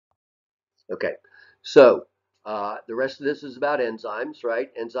Okay, so the rest of this is about enzymes, right?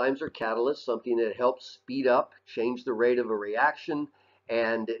 Enzymes are catalysts, something that helps speed up, change the rate of a reaction,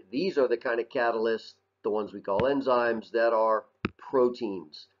 and these are the kind of catalysts, the ones we call enzymes, that are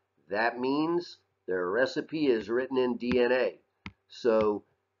proteins. That means their recipe is written in DNA. So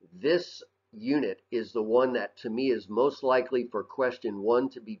this unit is the one that to me is most likely for question one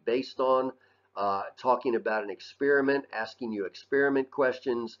to be based on, talking about an experiment, asking you experiment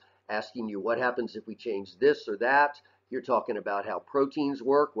questions, asking you what happens if we change this or that. You're talking about how proteins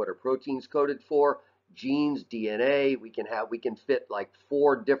work, what are proteins coded for, genes, DNA. We can fit like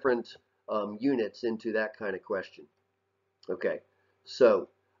 4 different units into that kind of question. Okay, so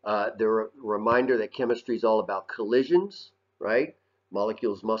the reminder that chemistry is all about collisions, right?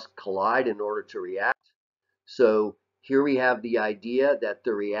 Molecules must collide in order to react. So here we have the idea that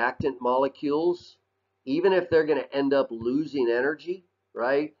the reactant molecules, even if they're going to end up losing energy,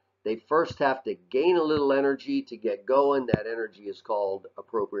 right? They first have to gain a little energy to get going. That energy is called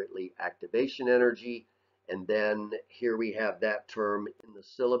appropriately activation energy. And then here we have that term in the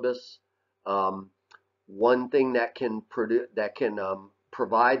syllabus. Um, One thing that can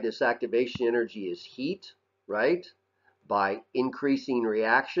provide this activation energy is heat, right? By increasing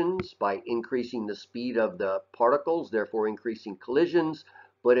reactions, by increasing the speed of the particles, therefore increasing collisions.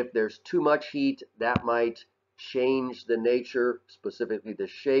 But if there's too much heat, that might change the nature, specifically the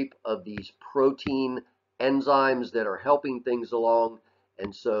shape of these protein enzymes that are helping things along,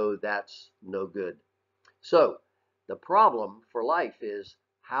 and so that's no good. So the problem for life is,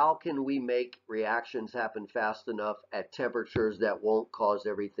 how can we make reactions happen fast enough at temperatures that won't cause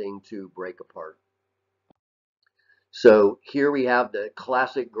everything to break apart? So here we have the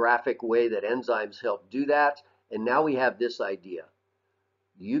classic graphic way that enzymes help do that. And now we have this idea.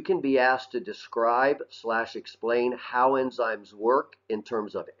 You can be asked to describe / explain how enzymes work in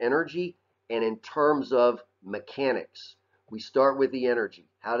terms of energy and in terms of mechanics. We start with the energy.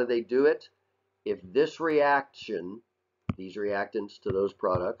 How do they do it? If this reaction, these reactants to those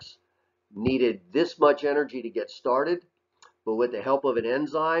products, needed this much energy to get started, but with the help of an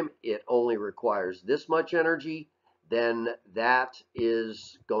enzyme, it only requires this much energy, then that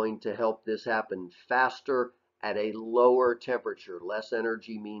is going to help this happen faster at a lower temperature. Less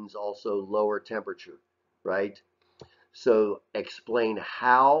energy means also lower temperature, right? So explain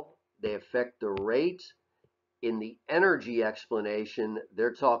how they affect the rate. In the energy explanation,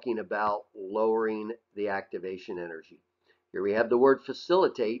 they're talking about lowering the activation energy. Here we have the word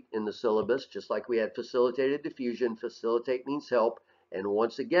facilitate in the syllabus, just like we had facilitated diffusion. Facilitate means help. And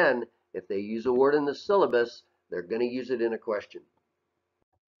once again, if they use a word in the syllabus, they're going to use it in a question.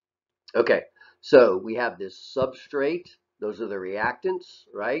 Okay, so we have this substrate. Those are the reactants,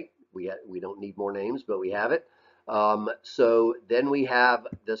 right? We don't need more names, but we have it. So then we have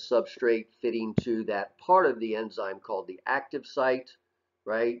the substrate fitting to that part of the enzyme called the active site,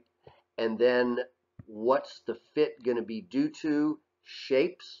 right? And then what's the fit going to be due to?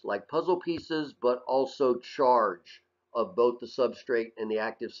 Shapes like puzzle pieces, but also charge of both the substrate and the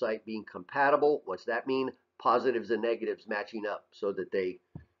active site being compatible. What's that mean? Positives and negatives matching up so that they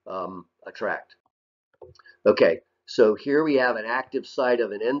attract. Okay, so here we have an active site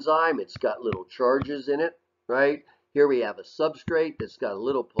of an enzyme. It's got little charges in it, right? Here we have a substrate that's got a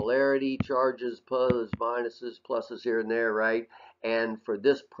little polarity, charges, plus, minuses, pluses here and there, right? And for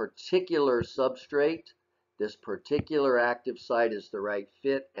this particular substrate, this particular active site is the right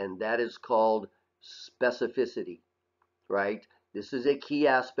fit, and that is called specificity, right? This is a key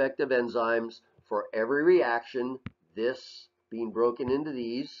aspect of enzymes. For every reaction, this being broken into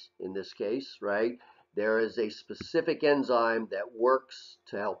these, in this case, right? There is a specific enzyme that works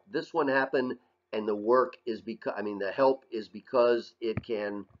to help this one happen, and the work is because, the help is because it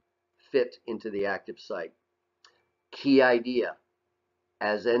can fit into the active site. Key idea.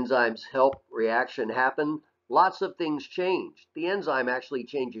 As enzymes help reaction happen, lots of things change. The enzyme actually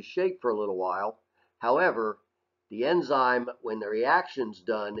changes shape for a little while. However, the enzyme, when the reaction's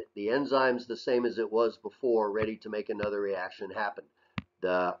done, the enzyme's the same as it was before, ready to make another reaction happen.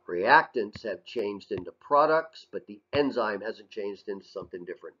 The reactants have changed into products, but the enzyme hasn't changed into something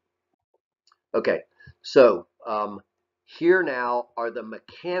different. Okay, so here now are the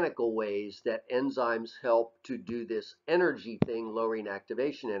mechanical ways that enzymes help to do this energy thing, lowering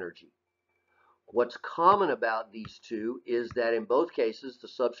activation energy. What's common about these two is that in both cases, the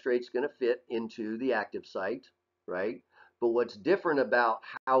substrate's going to fit into the active site, right? But what's different about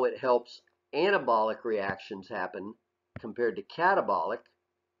how it helps anabolic reactions happen compared to catabolic,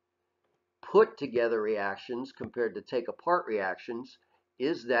 put together reactions compared to take apart reactions,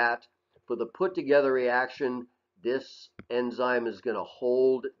 is that for the put together reaction, this enzyme is going to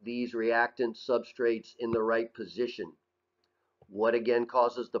hold these reactant substrates in the right position. What again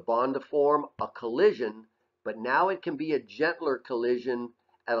causes the bond to form? A collision, but now it can be a gentler collision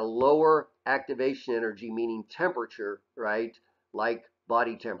at a lower activation energy, meaning temperature, right? Like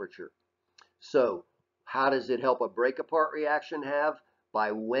body temperature. So how does it help a break apart reaction have?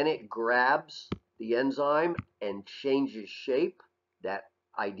 By when it grabs the enzyme and changes shape, that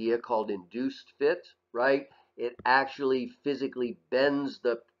idea called induced fit, right? It actually physically bends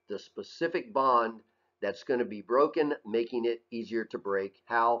the specific bond that's going to be broken, making it easier to break.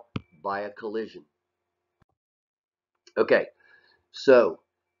 How? By a collision. Okay, so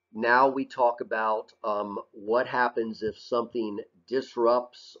now we talk about what happens if something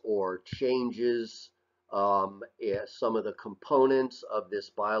disrupts or changes some of the components of this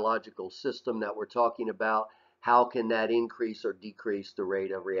biological system that we're talking about. How can that increase or decrease the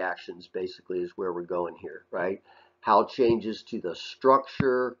rate of reactions, basically, is where we're going here, right? How changes to the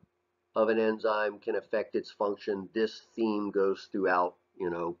structure of an enzyme can affect its function. This theme goes throughout,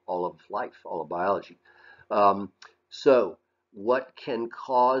 all of life, all of biology. Um, so what can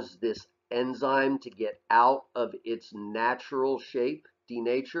cause this enzyme to get out of its natural shape,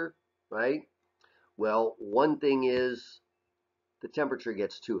 denature, right? Well, one thing is the temperature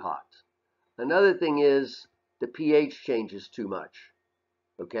gets too hot. Another thing is the pH changes too much,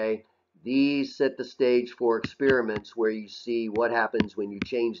 okay? These set the stage for experiments where you see what happens when you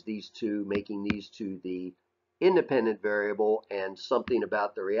change these two, making these two the independent variable and something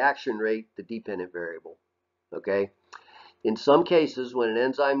about the reaction rate, the dependent variable, okay? In some cases, when an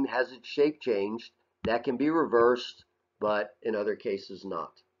enzyme has its shape changed, that can be reversed, but in other cases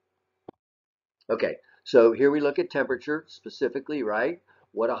not. Okay, so here we look at temperature specifically, right?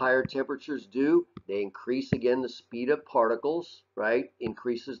 What do higher temperatures do? They increase again the speed of particles, right?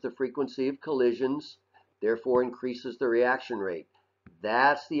 Increases the frequency of collisions, therefore increases the reaction rate.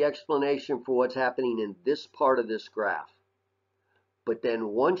 That's the explanation for what's happening in this part of this graph. But then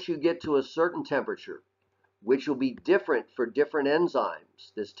once you get to a certain temperature, which will be different for different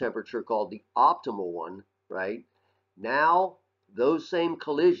enzymes, this temperature called the optimal one, right? Now, those same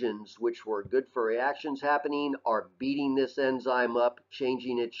collisions, which were good for reactions happening, are beating this enzyme up,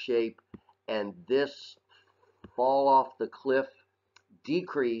 changing its shape, and this fall off the cliff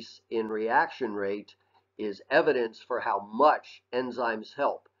decrease in reaction rate is evidence for how much enzymes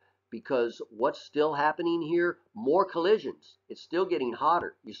help. Because what's still happening here? More collisions. It's still getting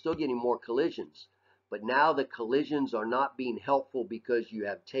hotter. You're still getting more collisions. But now the collisions are not being helpful because you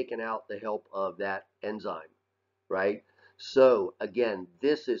have taken out the help of that enzyme, right? So again,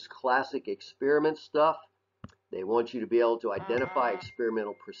 this is classic experiment stuff. They want you to be able to identify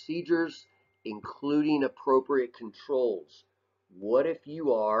experimental procedures, including appropriate controls. What if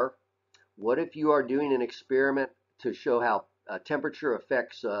you are doing an experiment to show how temperature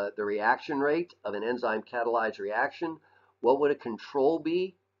affects the reaction rate of an enzyme catalyzed reaction? What would a control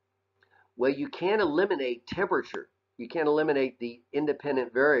be? Well, you can't eliminate temperature. You can't eliminate the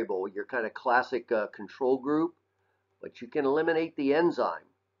independent variable, your kind of classic control group, but you can eliminate the enzyme,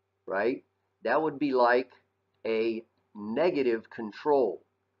 right? That would be like a negative control.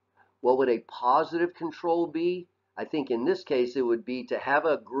 What would a positive control be? I think in this case it would be to have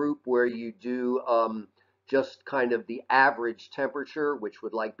a group where you do just kind of the average temperature, which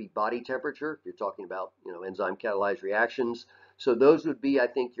would like be body temperature. If you're talking about enzyme catalyzed reactions. So those would be, I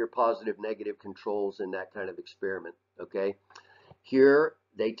think, your positive negative controls in that kind of experiment. Okay. Here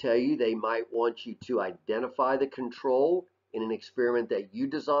they tell you they might want you to identify the control in an experiment that you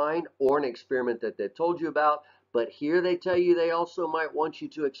designed or an experiment that they told you about. But here they tell you they also might want you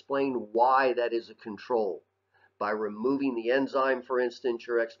to explain why that is a control. By removing the enzyme, for instance,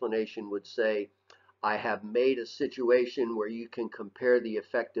 your explanation would say, I have made a situation where you can compare the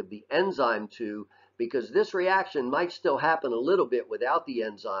effect of the enzyme to, because this reaction might still happen a little bit without the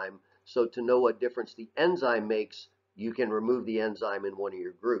enzyme. So to know what difference the enzyme makes, you can remove the enzyme in one of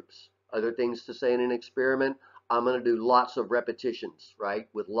your groups. Other things to say in an experiment, I'm going to do lots of repetitions, right,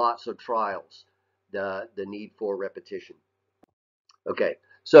 with lots of trials, the need for repetition. Okay,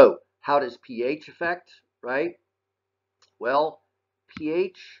 so how does pH affect, right? Well,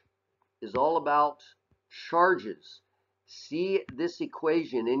 pH is all about charges. See this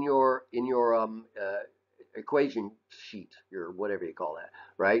equation in your equation sheet, or whatever you call that,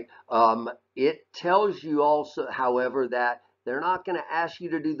 right? It tells you also, however, that they're not going to ask you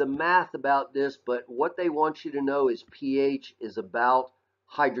to do the math about this, but what they want you to know is pH is about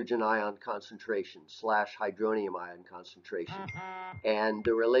hydrogen ion concentration / hydronium ion concentration. And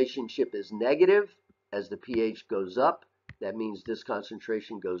the relationship is negative as the pH goes up. That means this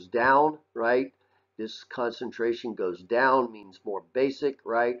concentration goes down, right? This concentration goes down, means more basic,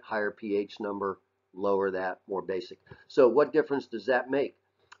 right? Higher pH number, lower that, more basic. So what difference does that make?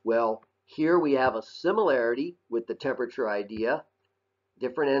 Well, here we have a similarity with the temperature idea.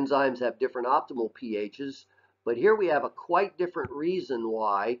 Different enzymes have different optimal pHs, but here we have a quite different reason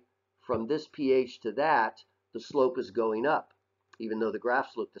why from this pH to that, the slope is going up, even though the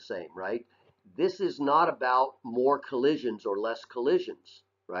graphs look the same, right? This is not about more collisions or less collisions,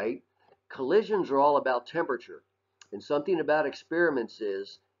 right? Collisions are all about temperature. And something about experiments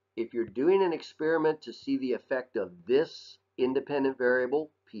is, if you're doing an experiment to see the effect of this independent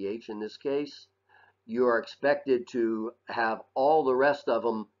variable, pH in this case, you are expected to have all the rest of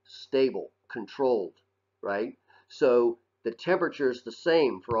them stable, controlled, right? So the temperature is the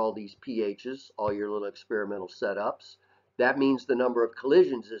same for all these pHs, all your little experimental setups. That means the number of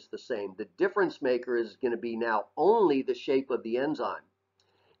collisions is the same. The difference maker is going to be now only the shape of the enzyme.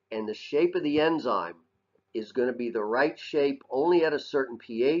 And the shape of the enzyme is going to be the right shape only at a certain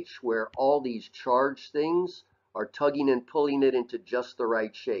pH where all these charged things are tugging and pulling it into just the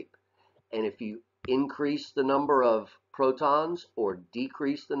right shape. And if you increase the number of protons or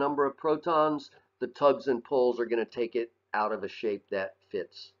decrease the number of protons, the tugs and pulls are going to take it out of a shape that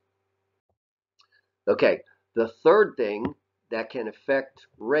fits. Okay, the third thing that can affect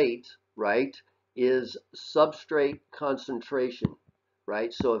rate, right, is substrate concentration,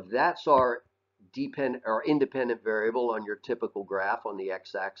 right? So if that's our independent variable on your typical graph on the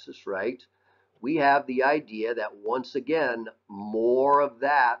x-axis, right? We have the idea that once again, more of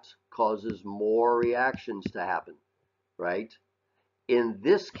that causes more reactions to happen, right? In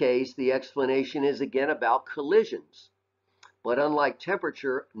this case, the explanation is again about collisions. But unlike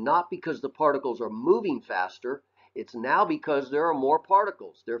temperature, not because the particles are moving faster, it's now because there are more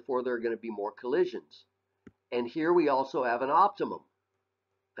particles. Therefore, there are going to be more collisions. And here we also have an optimum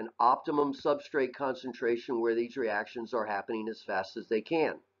substrate concentration where these reactions are happening as fast as they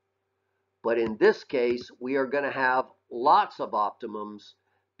can. But in this case, we are going to have lots of optimums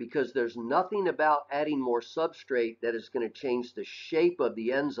because there's nothing about adding more substrate that is going to change the shape of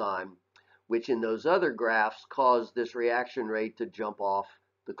the enzyme, which in those other graphs caused this reaction rate to jump off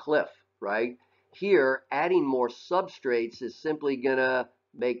the cliff, right? Here, adding more substrates is simply going to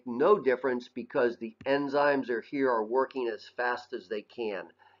make no difference because the enzymes are working as fast as they can,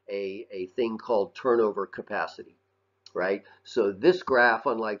 a thing called turnover capacity. Right? So this graph,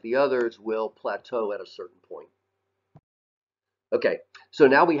 unlike the others, will plateau at a certain point. Okay, so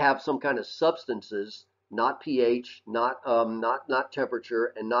now we have some kind of substances, not pH, not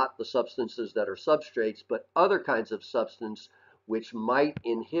temperature, and not the substances that are substrates, but other kinds of substance which might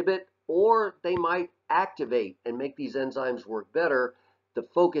inhibit or they might activate and make these enzymes work better. The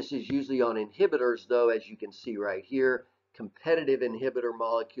focus is usually on inhibitors, though, as you can see right here, competitive inhibitor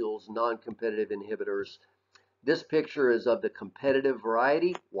molecules, non-competitive inhibitors. This picture is of the competitive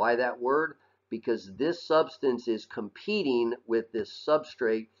variety. Why that word? Because this substance is competing with this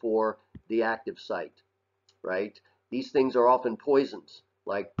substrate for the active site, right? These things are often poisons,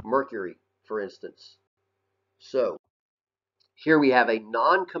 like mercury, for instance. So here we have a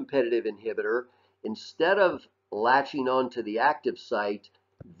non-competitive inhibitor. Instead of latching onto the active site,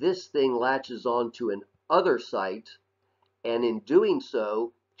 this thing latches onto an other site, and in doing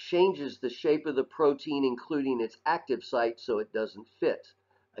so, changes the shape of the protein, including its active site, so it doesn't fit.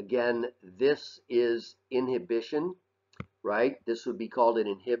 Again, this is inhibition, right? This would be called an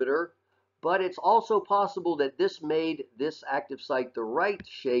inhibitor. But it's also possible that this made this active site the right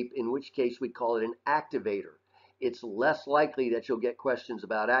shape, in which case we call it an activator. It's less likely that you'll get questions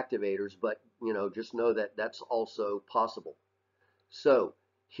about activators, but just know that that's also possible. So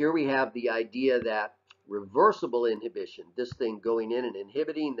here we have the idea that reversible inhibition, this thing going in and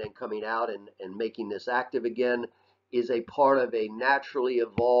inhibiting, then coming out and making this active again, is a part of a naturally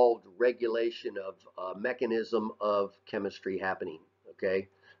evolved regulation of mechanism of chemistry happening. Okay,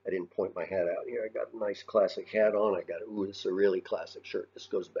 I didn't point my hat out here. I got a nice classic hat on. Ooh, this is a really classic shirt. This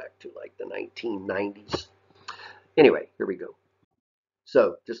goes back to like the 1990s. Anyway, here we go.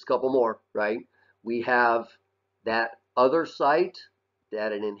 So just a couple more, right? We have that other site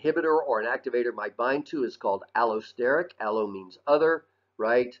that an inhibitor or an activator might bind to is called allosteric. Allo means other,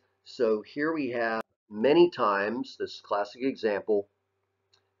 right? So here we have many times, this classic example,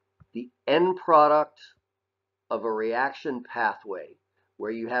 the end product of a reaction pathway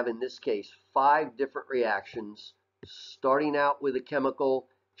where you have, in this case, 5 different reactions starting out with a chemical,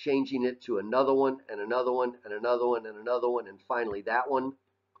 changing it to another one and another one and another one and another one, and finally that one,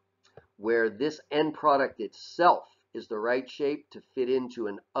 where this end product itself is the right shape to fit into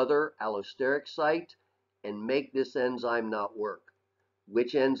an other allosteric site and make this enzyme not work.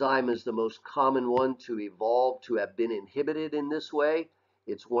 Which enzyme is the most common one to evolve to have been inhibited in this way?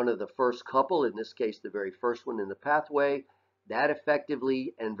 It's one of the first couple, in this case the very first one in the pathway. That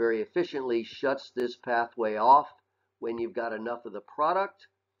effectively and very efficiently shuts this pathway off when you've got enough of the product,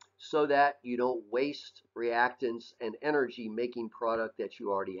 so that you don't waste reactants and energy making product that you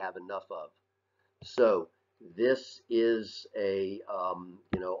already have enough of. So this is a,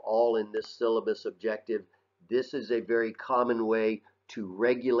 all in this syllabus objective. This is a very common way to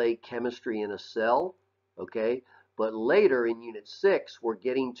regulate chemistry in a cell, okay? But later in Unit 6, we're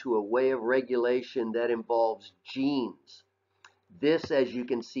getting to a way of regulation that involves genes. This, as you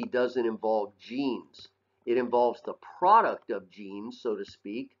can see, doesn't involve genes. It involves the product of genes, so to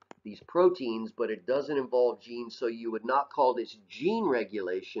speak, these proteins, but it doesn't involve genes, so you would not call this gene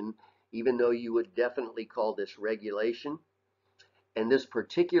regulation, even though you would definitely call this regulation. And this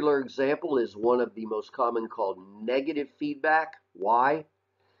particular example is one of the most common, called negative feedback. Why?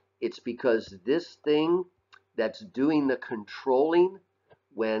 It's because this thing that's doing the controlling,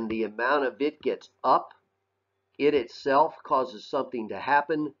 when the amount of it gets up, it itself causes something to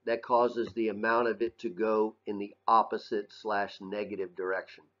happen that causes the amount of it to go in the opposite / negative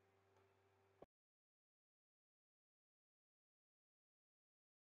direction.